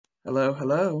Hello,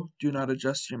 hello. Do not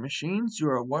adjust your machines. You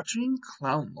are watching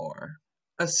CLOWNLORE,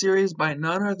 a series by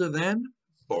none other than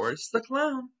Boris the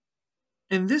Clown.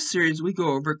 In this series, we go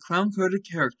over clown-coded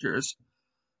characters,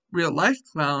 real-life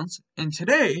clowns, and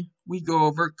today we go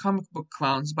over comic book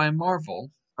clowns by Marvel.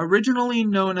 Originally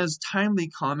known as Timely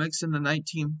Comics in the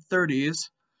 1930s,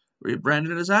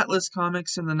 rebranded as Atlas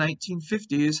Comics in the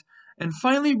 1950s, and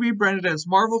finally rebranded as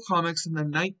Marvel Comics in the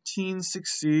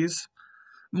 1960s.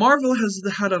 Marvel has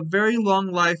had a very long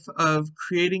life of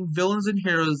creating villains and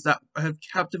heroes that have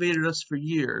captivated us for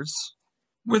years.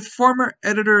 With former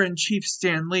editor-in-chief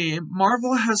Stan Lee,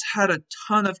 Marvel has had a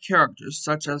ton of characters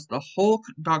such as the Hulk,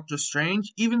 Doctor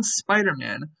Strange, even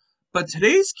Spider-Man. But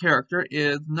today's character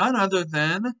is none other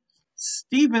than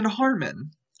Stephen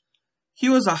Harmon. He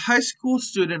was a high school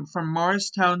student from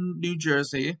Morristown, New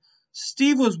Jersey.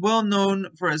 Steve was well known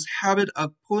for his habit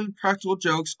of pulling practical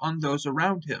jokes on those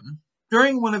around him.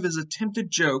 During one of his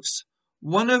attempted jokes,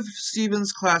 one of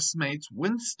Stephen's classmates,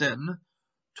 Winston,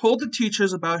 told the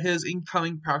teachers about his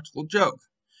incoming practical joke,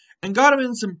 and got him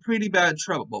in some pretty bad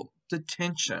trouble,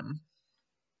 detention.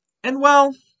 And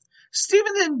well,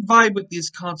 Stephen didn't vibe with these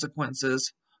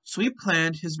consequences, so he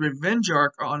planned his revenge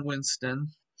arc on Winston.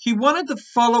 He wanted to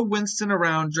follow Winston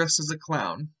around dressed as a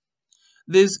clown.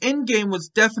 His endgame was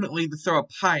definitely to throw a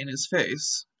pie in his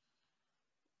face.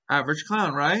 Average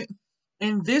clown, right?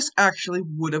 And this actually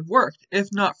would have worked, if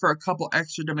not for a couple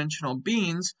extra-dimensional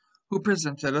beings who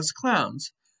presented as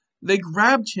clowns. They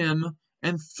grabbed him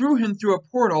and threw him through a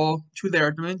portal to their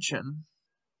dimension.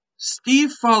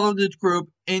 Steve followed the group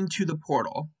into the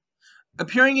portal,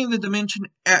 appearing in the dimension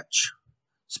Etch,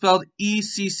 spelled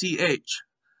E-C-C-H.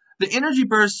 The energy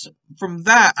burst from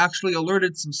that actually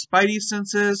alerted some spidey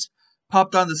senses,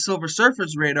 popped on the Silver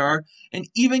Surfer's radar, and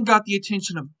even got the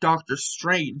attention of Doctor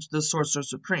Strange, the Sorcerer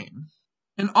Supreme.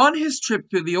 And on his trip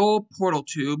through the old portal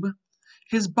tube,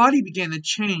 his body began to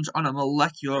change on a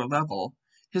molecular level.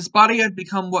 His body had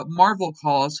become what Marvel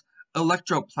calls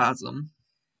electroplasm.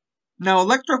 Now,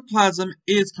 electroplasm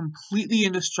is completely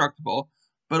indestructible,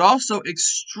 but also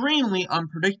extremely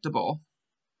unpredictable.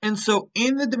 And so,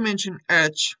 in the dimension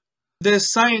Etch, the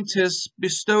scientists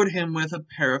bestowed him with a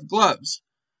pair of gloves.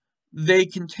 They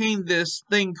contained this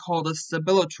thing called a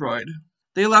stabilitroid.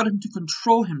 They allowed him to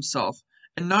control himself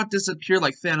and not disappear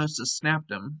like Thanos just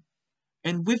snapped him.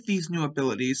 And with these new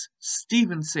abilities,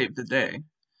 Stephen saved the day.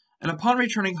 And upon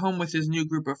returning home with his new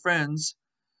group of friends,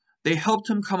 they helped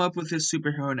him come up with his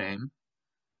superhero name,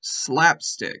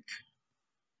 Slapstick.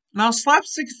 Now,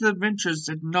 Slapstick's adventures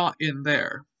did not end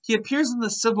there. He appears in the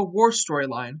Civil War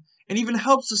storyline, and even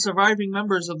helps the surviving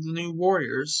members of the New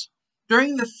Warriors.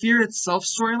 During the Fear Itself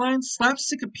storyline,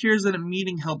 Slapstick appears at a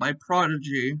meeting held by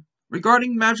Prodigy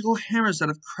regarding magical hammers that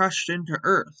have crashed into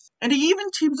Earth. And he even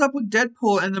teams up with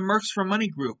Deadpool and the Mercs for Money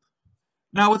group.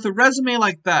 Now, with a resume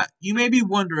like that, you may be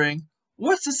wondering,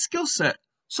 what's his skill set?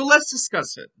 So let's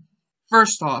discuss it.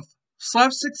 First off,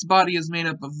 Slapstick's body is made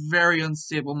up of very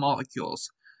unstable molecules.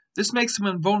 This makes him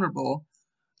invulnerable.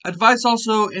 Advice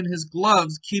also in his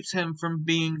gloves keeps him from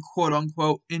being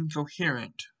quote-unquote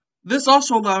incoherent. This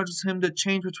also allows him to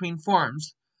change between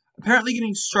forms. Apparently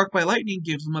getting struck by lightning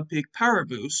gives him a big power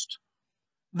boost.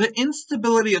 The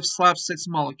instability of Slapstick's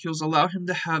molecules allow him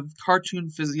to have cartoon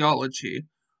physiology,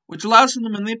 which allows him to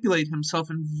manipulate himself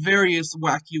in various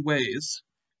wacky ways.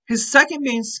 His second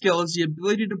main skill is the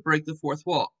ability to break the fourth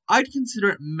wall. I'd consider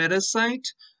it meta-sight,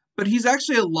 but he's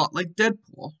actually a lot like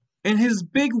Deadpool. And his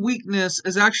big weakness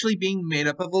is actually being made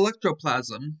up of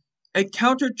electroplasm. A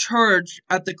counter-charge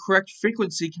at the correct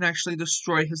frequency can actually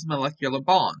destroy his molecular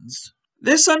bonds.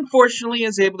 This unfortunately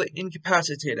is able to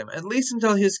incapacitate him, at least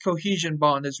until his cohesion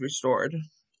bond is restored.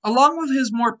 Along with his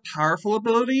more powerful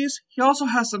abilities, he also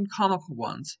has some comical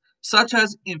ones, such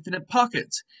as infinite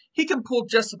pockets. He can pull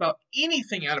just about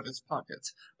anything out of his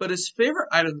pockets, but his favorite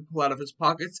item to pull out of his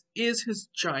pockets is his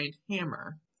giant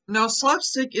hammer. Now,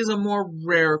 Slapstick is a more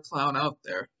rare clown out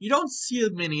there. You don't see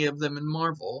many of them in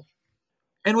Marvel.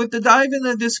 And with the dive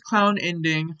into this clown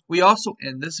ending, we also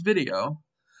end this video.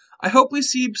 I hope we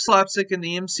see Slapstick in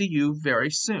the MCU very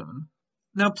soon.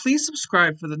 Now please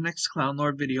subscribe for the next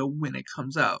CLOWNLORE video when it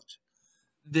comes out.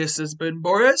 This has been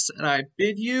Boris, and I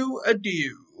bid you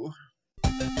adieu.